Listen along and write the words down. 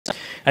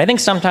And I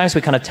think sometimes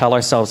we kind of tell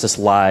ourselves this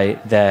lie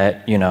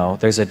that, you know,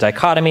 there's a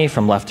dichotomy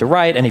from left to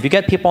right, and if you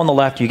get people on the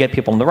left, you get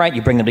people on the right,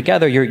 you bring them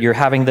together, you're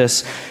having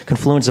this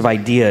confluence of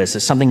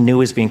ideas, something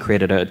new is being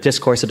created, a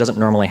discourse that doesn't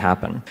normally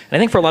happen. And I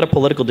think for a lot of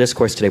political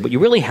discourse today, what you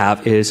really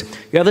have is,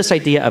 you have this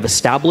idea of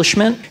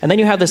establishment, and then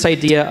you have this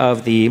idea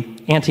of the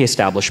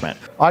anti-establishment.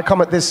 I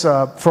come at this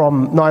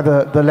from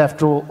neither the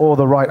left or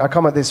the right. I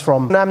come at this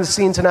from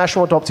Amnesty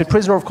International adopted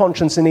prisoner of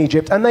conscience in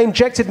Egypt, and they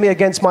injected me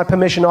against my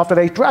permission after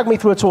they dragged me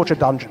through a torture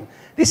dungeon.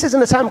 This is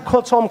an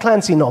Tom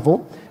Clancy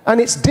novel,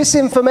 and it's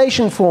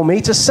disinformation for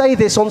me to say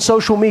this on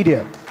social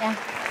media. Yeah.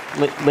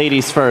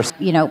 Ladies first.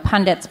 You know,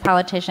 pundits,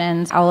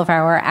 politicians, all of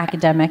our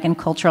academic and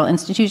cultural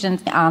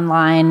institutions,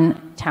 online,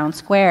 town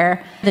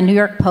square, the New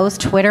York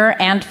Post, Twitter,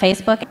 and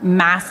Facebook,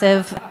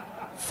 massive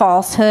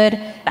falsehood.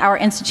 Our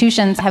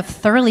institutions have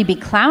thoroughly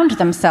beclowned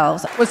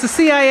themselves. Was the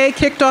CIA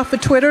kicked off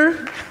of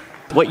Twitter?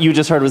 What you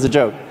just heard was a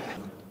joke.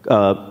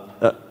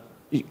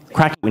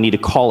 We need to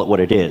call it what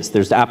it is.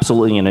 There's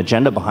absolutely an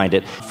agenda behind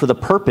it for the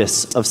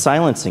purpose of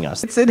silencing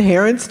us. It's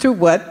adherence to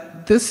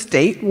what the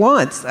state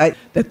wants, that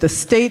the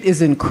state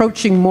is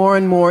encroaching more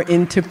and more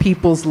into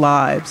people's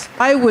lives.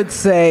 I would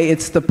say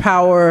it's the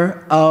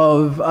power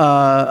of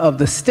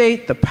the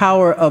state, the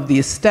power of the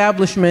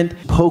establishment.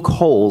 Poke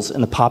holes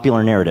in the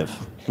popular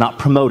narrative, not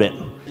promote it.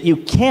 You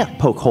can't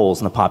poke holes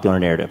in the popular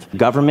narrative.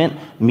 Government,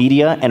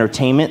 media,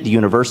 entertainment, the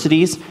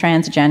universities.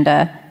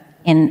 Transgender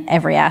in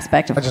every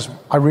aspect of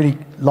I really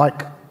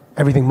like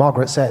everything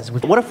Margaret says.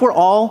 What if we're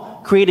all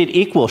created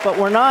equal, but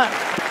we're not?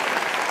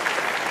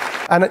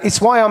 And it's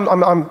why I'm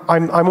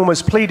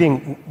almost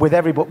pleading with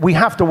everybody. We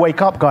have to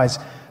wake up, guys.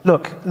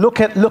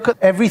 Look at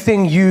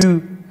everything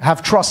you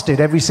have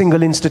trusted, every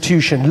single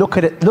institution. Look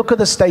at it. Look at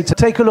the state.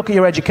 Take a look at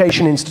your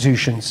education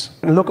institutions.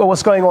 Look at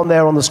what's going on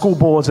there on the school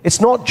boards.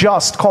 It's not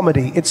just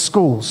comedy, it's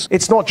schools.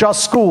 It's not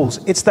just schools,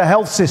 it's the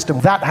health system.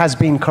 That has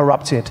been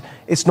corrupted.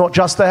 It's not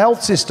just the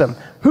health system.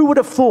 Who would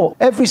have thought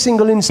every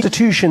single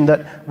institution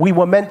that we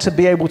were meant to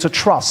be able to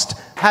trust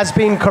has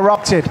been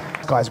corrupted?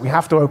 Guys, we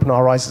have to open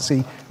our eyes to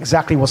see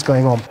exactly what's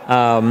going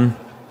on.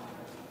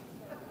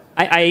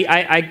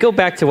 I go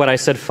back to what I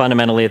said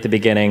fundamentally at the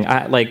beginning.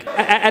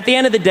 At the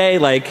end of the day,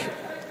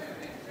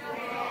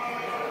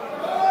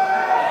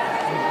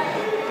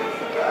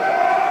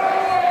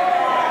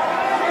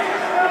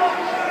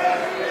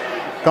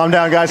 Calm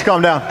down, guys,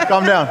 calm down,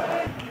 calm down.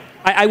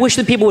 I wish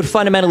that people would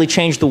fundamentally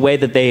change the way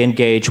that they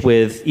engage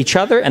with each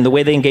other and the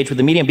way they engage with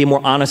the media and be more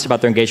honest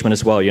about their engagement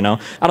as well, you know?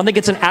 I don't think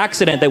it's an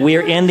accident that we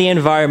are in the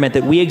environment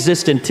that we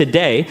exist in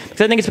today, because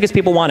I think it's because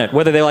people want it,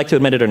 whether they like to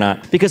admit it or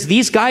not. Because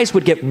these guys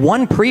would get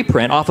one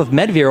preprint off of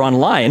Medveer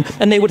online,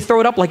 and they would throw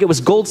it up like it was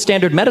gold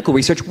standard medical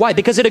research. Why?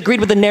 Because it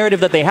agreed with the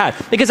narrative that they had.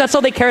 Because that's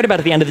all they cared about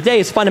at the end of the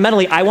day, is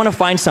fundamentally, I want to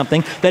find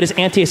something that is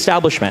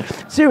anti-establishment.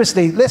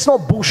 Seriously, let's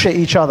not bullshit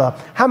each other.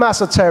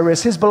 Hamas are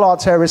terrorists, Hezbollah are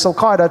terrorists,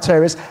 Al-Qaeda are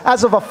terrorists,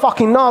 as of a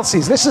fucking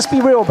Nazis. Let's just be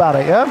real about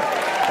it,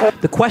 yeah?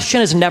 The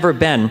question has never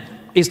been,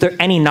 is there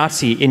any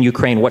Nazi in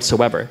Ukraine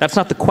whatsoever? That's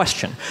not the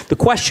question. The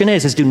question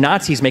is do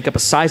Nazis make up a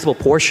sizable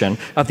portion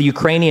of the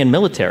Ukrainian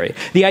military?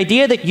 The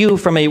idea that you,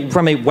 from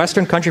a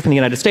Western country, from the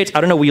United States,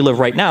 I don't know where you live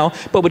right now,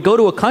 but would go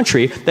to a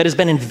country that has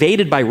been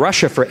invaded by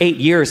Russia for 8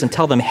 years and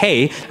tell them,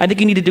 hey, I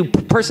think you need to do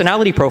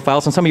personality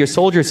profiles on some of your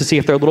soldiers to see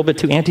if they're a little bit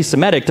too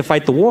anti-Semitic to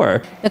fight the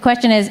war. The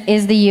question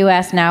is the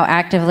U.S. now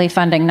actively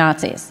funding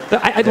Nazis?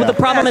 The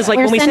problem is, we're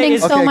when we sending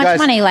say... so much guys,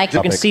 money,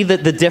 you can see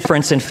the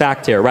difference in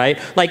fact here, right?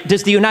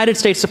 Does the United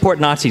States support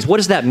Nazis? What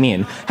does that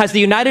mean? Has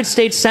the United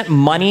States sent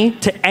money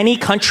to any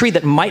country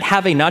that might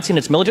have a Nazi in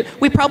its military?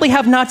 We probably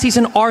have Nazis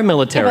in our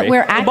military.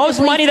 Yeah, the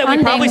most money that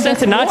we probably sent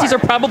to Nazis are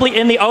probably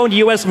in the owned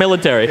U.S.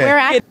 military.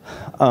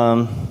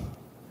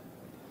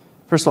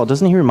 First of all,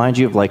 doesn't he remind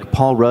you of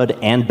Paul Rudd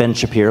and Ben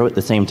Shapiro at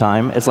the same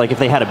time? It's like if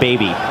they had a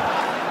baby.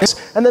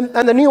 And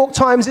the New York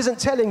Times isn't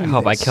telling you I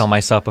hope I kill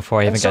myself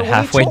before I even get when we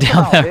halfway talk down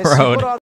about that this, road.